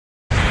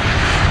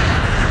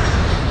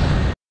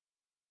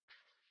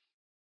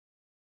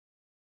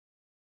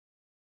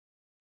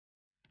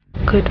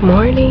Good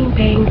morning,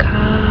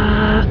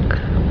 Bangkok.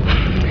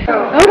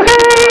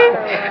 Okay.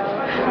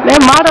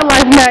 That model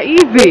life's not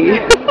easy.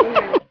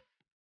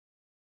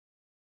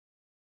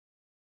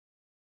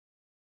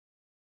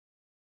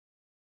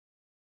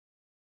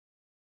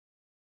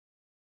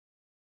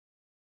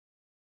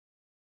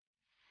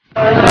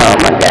 Oh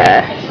my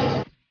gosh.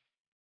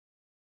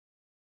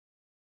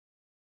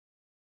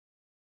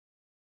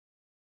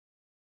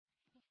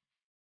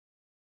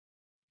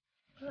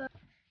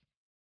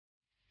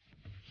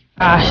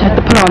 Gosh, I have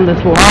to put on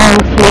this long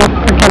sleeve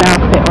freaking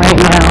outfit right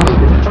now.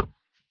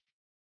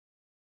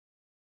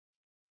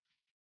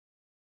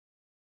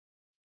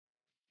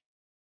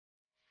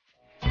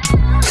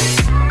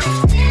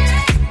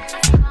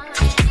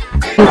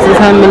 This is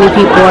how many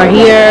people are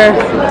here.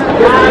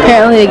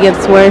 Apparently it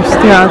gets worse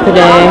throughout the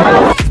day.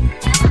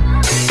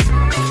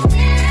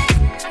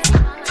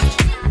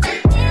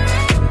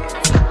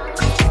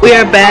 We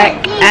are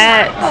back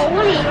at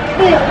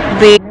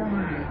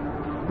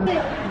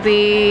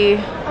the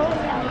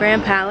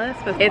Grand Palace.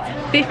 It's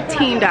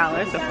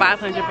 $15, so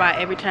 500 baht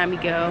every time you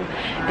go.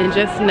 And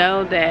just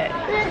know that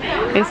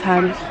it's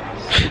hot as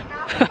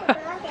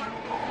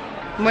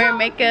wearing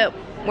makeup,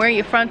 wearing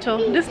your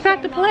frontal, this is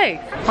not the place.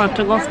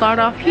 Frontal gonna start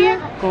off here,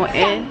 going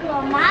in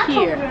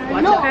here.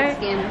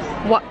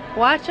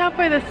 Watch out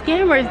for the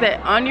scammers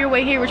that on your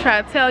way here will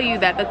try to tell you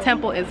that the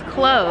temple is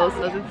closed,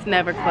 because it's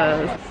never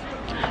closed.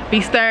 Be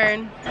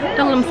stern.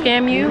 Don't let them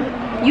scam you.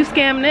 You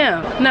scam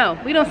them. No,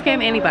 we don't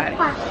scam anybody.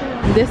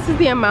 This is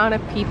the amount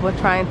of people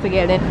trying to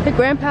get in. The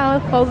Grand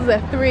Palace closes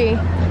at 3.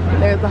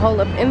 There's a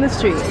holdup in the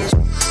street.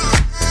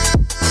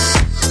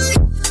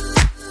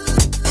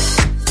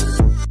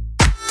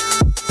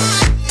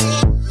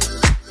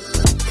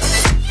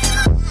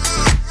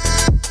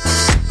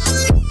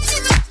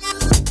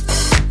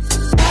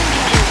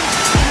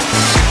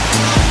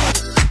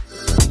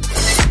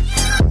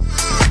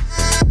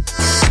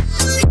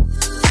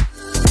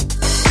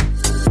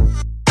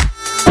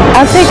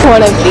 I'll take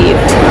one of these.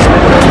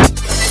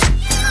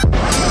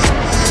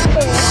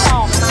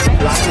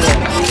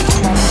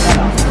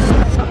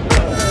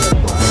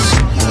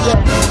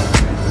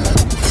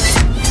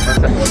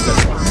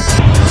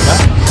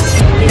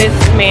 This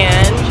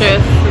man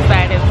just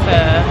decided to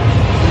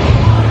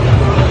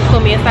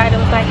pull me aside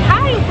and was like,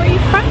 "Hi, where are you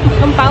from?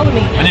 Come follow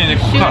me."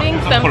 Shooting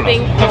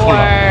something for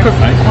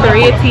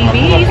Korea TV,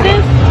 he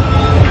says.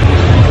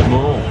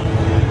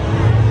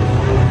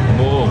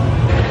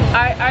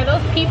 Are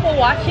those people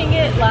watching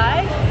it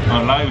live?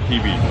 Live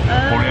TV.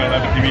 Korea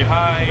Live TV.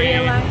 Hi.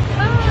 Korea Live.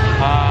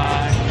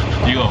 Hi.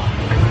 이거.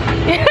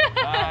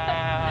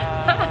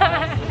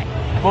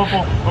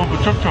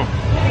 촉촉.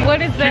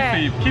 What is that?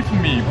 Kiss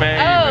me, baby.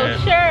 Oh,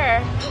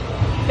 sure.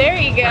 There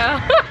you go.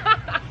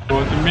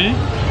 Want me?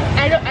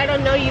 I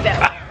don't know you that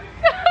well.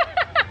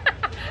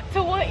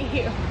 To want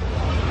you.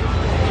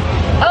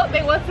 Oh,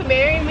 they want to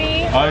marry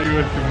me? I want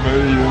to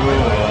marry you.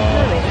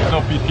 No,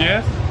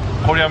 BTS?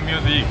 Korean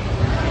music.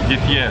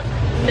 BTS.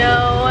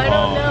 No, I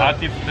don't know.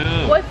 Artist.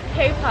 What's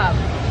K-pop?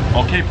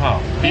 Oh,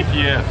 K-pop.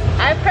 BTS.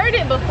 I've heard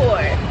it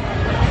before.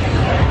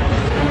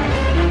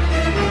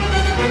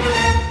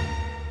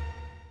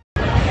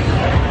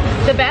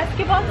 The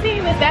basketball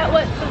team, is that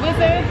what the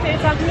Wizards are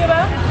talking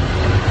about?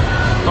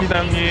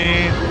 sometimes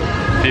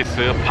this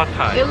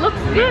part-time. It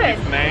looks good.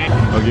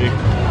 Okay.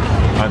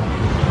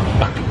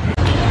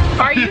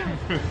 Are you?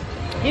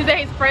 He said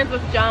he's friends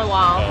with John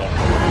Wall.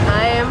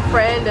 I am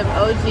friend of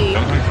OG.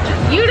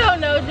 You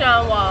don't know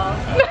John Wall.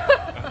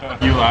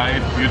 You are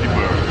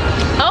beautiful.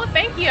 Oh,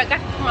 thank you. I got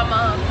it from my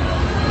mom.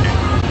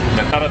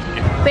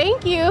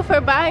 Thank you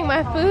for buying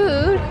my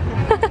food.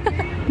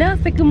 Now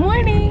say good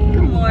morning.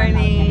 Good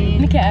morning.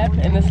 In the cab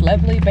in this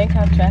lovely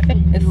Bangkok traffic.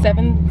 It's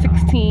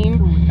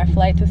 7:16. Our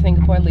flight to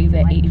Singapore leaves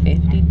at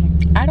 8:50.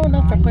 I don't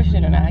know if we're pushing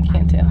it or not. I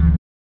can't tell.